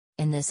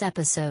In this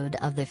episode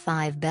of the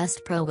 5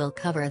 Best Pro, we'll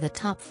cover the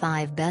top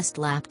 5 best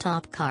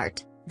laptop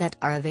cart that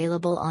are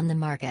available on the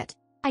market.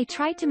 I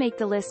tried to make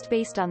the list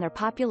based on their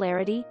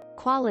popularity,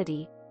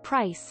 quality,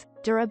 price,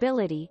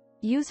 durability,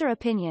 user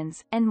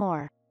opinions, and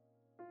more.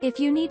 If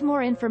you need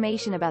more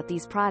information about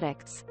these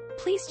products,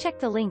 please check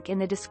the link in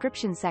the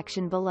description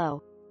section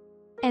below.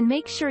 And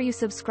make sure you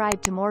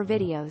subscribe to more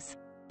videos.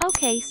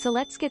 Okay, so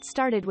let's get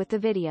started with the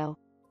video.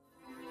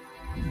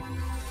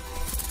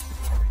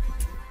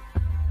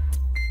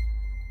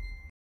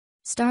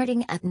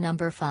 Starting at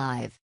number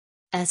 5.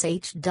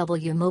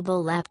 SHW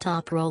Mobile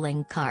Laptop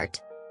Rolling Cart.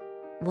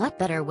 What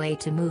better way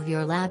to move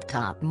your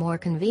laptop more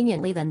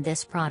conveniently than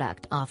this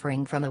product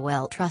offering from a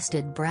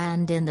well-trusted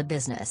brand in the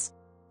business?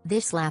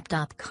 This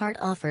laptop cart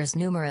offers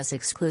numerous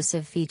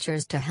exclusive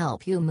features to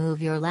help you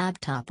move your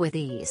laptop with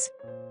ease.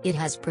 It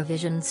has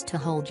provisions to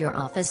hold your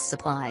office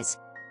supplies.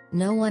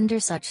 No wonder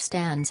such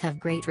stands have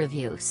great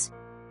reviews.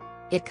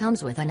 It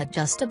comes with an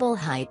adjustable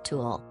height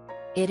tool.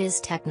 It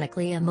is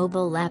technically a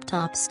mobile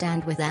laptop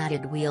stand with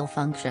added wheel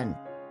function.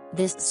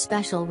 This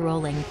special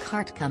rolling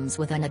cart comes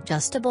with an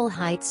adjustable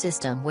height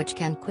system which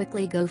can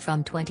quickly go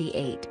from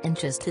 28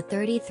 inches to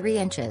 33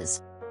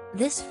 inches.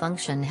 This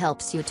function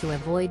helps you to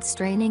avoid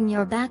straining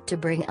your back to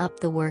bring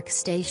up the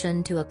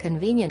workstation to a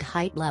convenient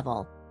height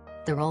level.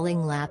 The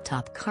rolling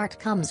laptop cart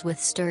comes with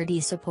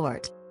sturdy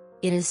support.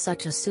 It is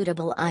such a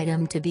suitable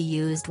item to be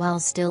used while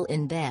still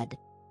in bed.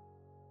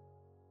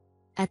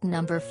 At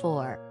number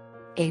 4.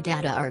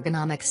 Aidata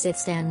Ergonomic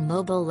Sit-Stand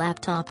Mobile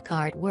Laptop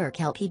Cart Work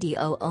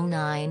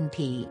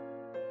LPD009P.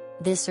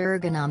 This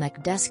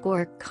ergonomic desk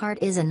work cart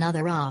is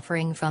another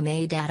offering from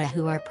Aidata,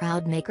 who are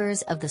proud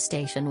makers of the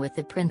station with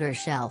the printer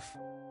shelf.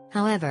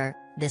 However,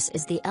 this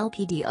is the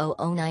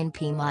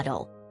LPD009P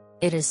model.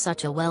 It is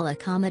such a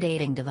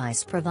well-accommodating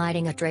device,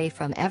 providing a tray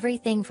from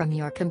everything from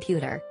your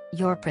computer,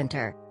 your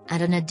printer,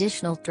 and an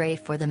additional tray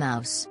for the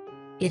mouse.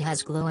 It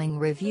has glowing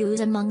reviews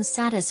among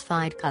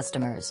satisfied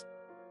customers.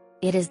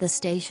 It is the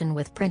station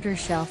with printer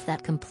shelf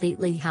that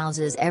completely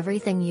houses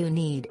everything you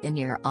need in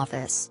your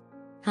office.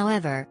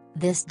 However,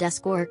 this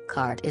desk work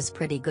cart is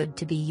pretty good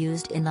to be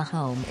used in the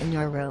home in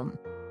your room.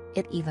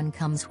 It even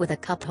comes with a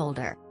cup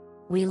holder.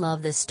 We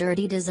love the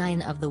sturdy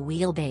design of the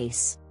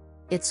wheelbase.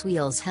 Its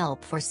wheels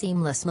help for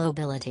seamless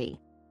mobility.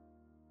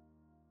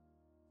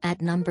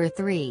 At number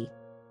 3.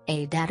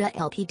 Aidata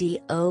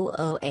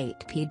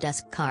LPD008P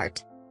Desk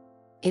Cart.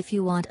 If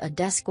you want a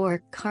desk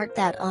work cart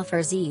that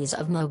offers ease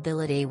of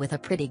mobility with a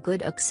pretty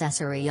good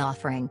accessory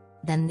offering,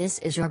 then this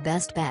is your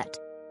best bet.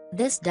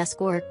 This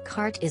desk work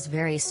cart is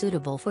very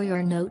suitable for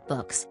your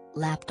notebooks,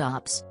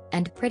 laptops,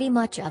 and pretty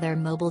much other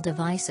mobile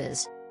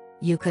devices.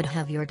 You could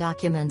have your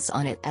documents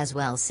on it as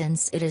well,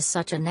 since it is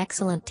such an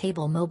excellent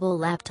table mobile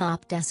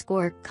laptop desk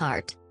work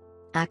cart.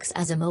 Acts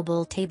as a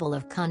mobile table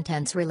of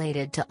contents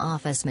related to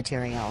office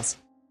materials.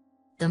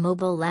 The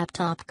mobile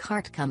laptop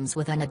cart comes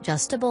with an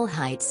adjustable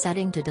height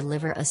setting to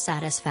deliver a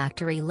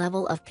satisfactory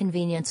level of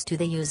convenience to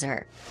the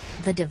user.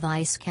 The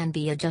device can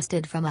be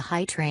adjusted from a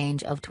height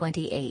range of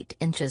 28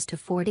 inches to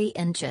 40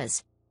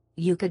 inches.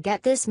 You could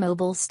get this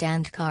mobile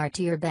stand cart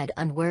to your bed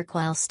and work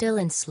while still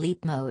in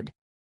sleep mode.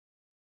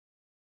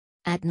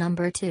 At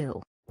number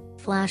 2.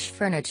 Flash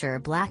Furniture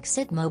Black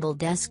Sit Mobile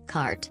Desk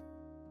Cart.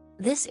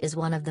 This is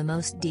one of the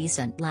most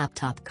decent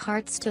laptop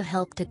carts to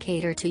help to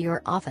cater to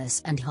your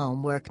office and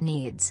home work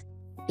needs.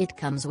 It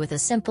comes with a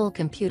simple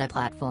computer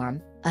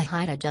platform, a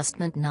height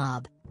adjustment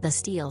knob, the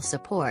steel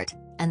support,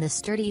 and the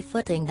sturdy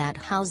footing that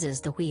houses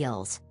the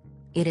wheels.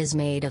 It is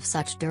made of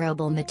such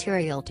durable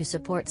material to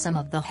support some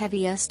of the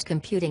heaviest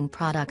computing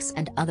products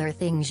and other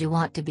things you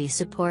want to be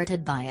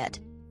supported by it.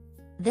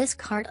 This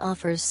cart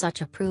offers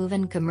such a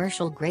proven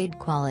commercial-grade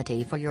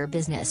quality for your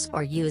business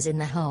or use in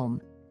the home.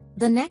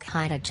 The neck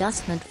height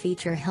adjustment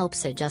feature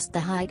helps adjust the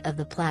height of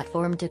the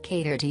platform to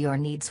cater to your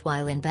needs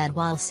while in bed,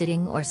 while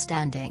sitting or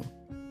standing.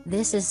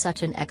 This is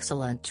such an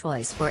excellent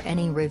choice for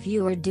any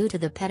reviewer due to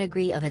the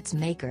pedigree of its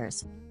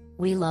makers.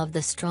 We love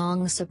the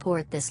strong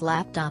support this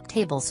laptop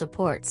table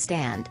support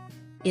stand.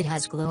 It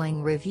has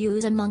glowing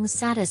reviews among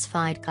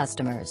satisfied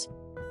customers.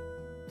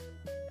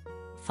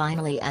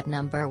 Finally, at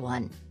number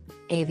 1.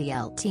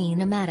 AVLT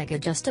Pneumatic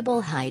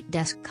Adjustable Height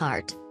Desk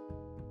Cart.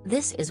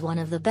 This is one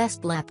of the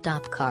best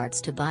laptop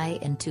carts to buy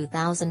in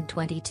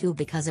 2022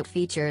 because it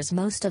features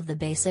most of the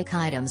basic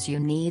items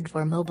you need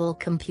for mobile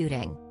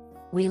computing.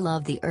 We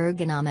love the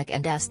ergonomic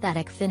and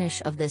aesthetic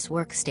finish of this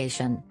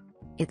workstation.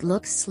 It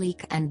looks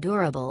sleek and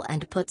durable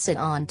and puts it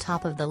on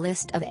top of the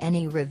list of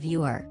any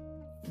reviewer.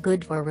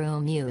 Good for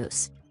room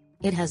use.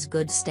 It has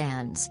good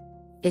stands.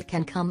 It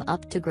can come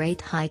up to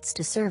great heights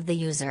to serve the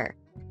user.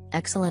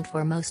 Excellent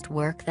for most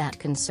work that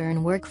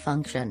concern work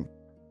function.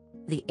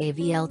 The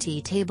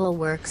AVLT table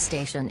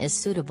workstation is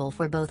suitable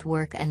for both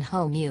work and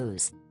home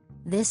use.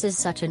 This is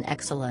such an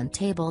excellent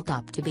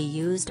tabletop to be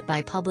used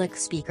by public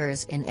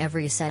speakers in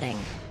every setting.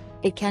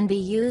 It can be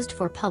used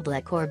for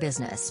public or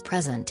business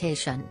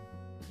presentation.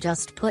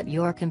 Just put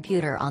your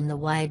computer on the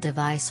wide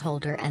device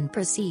holder and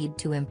proceed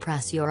to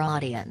impress your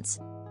audience.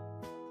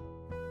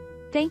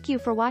 Thank you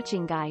for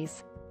watching,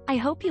 guys. I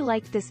hope you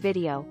liked this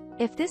video.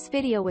 If this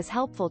video was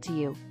helpful to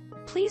you,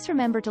 please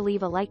remember to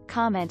leave a like,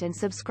 comment and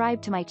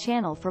subscribe to my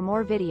channel for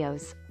more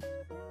videos.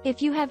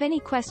 If you have any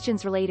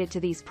questions related to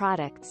these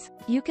products,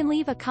 you can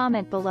leave a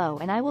comment below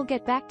and I will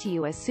get back to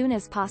you as soon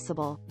as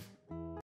possible.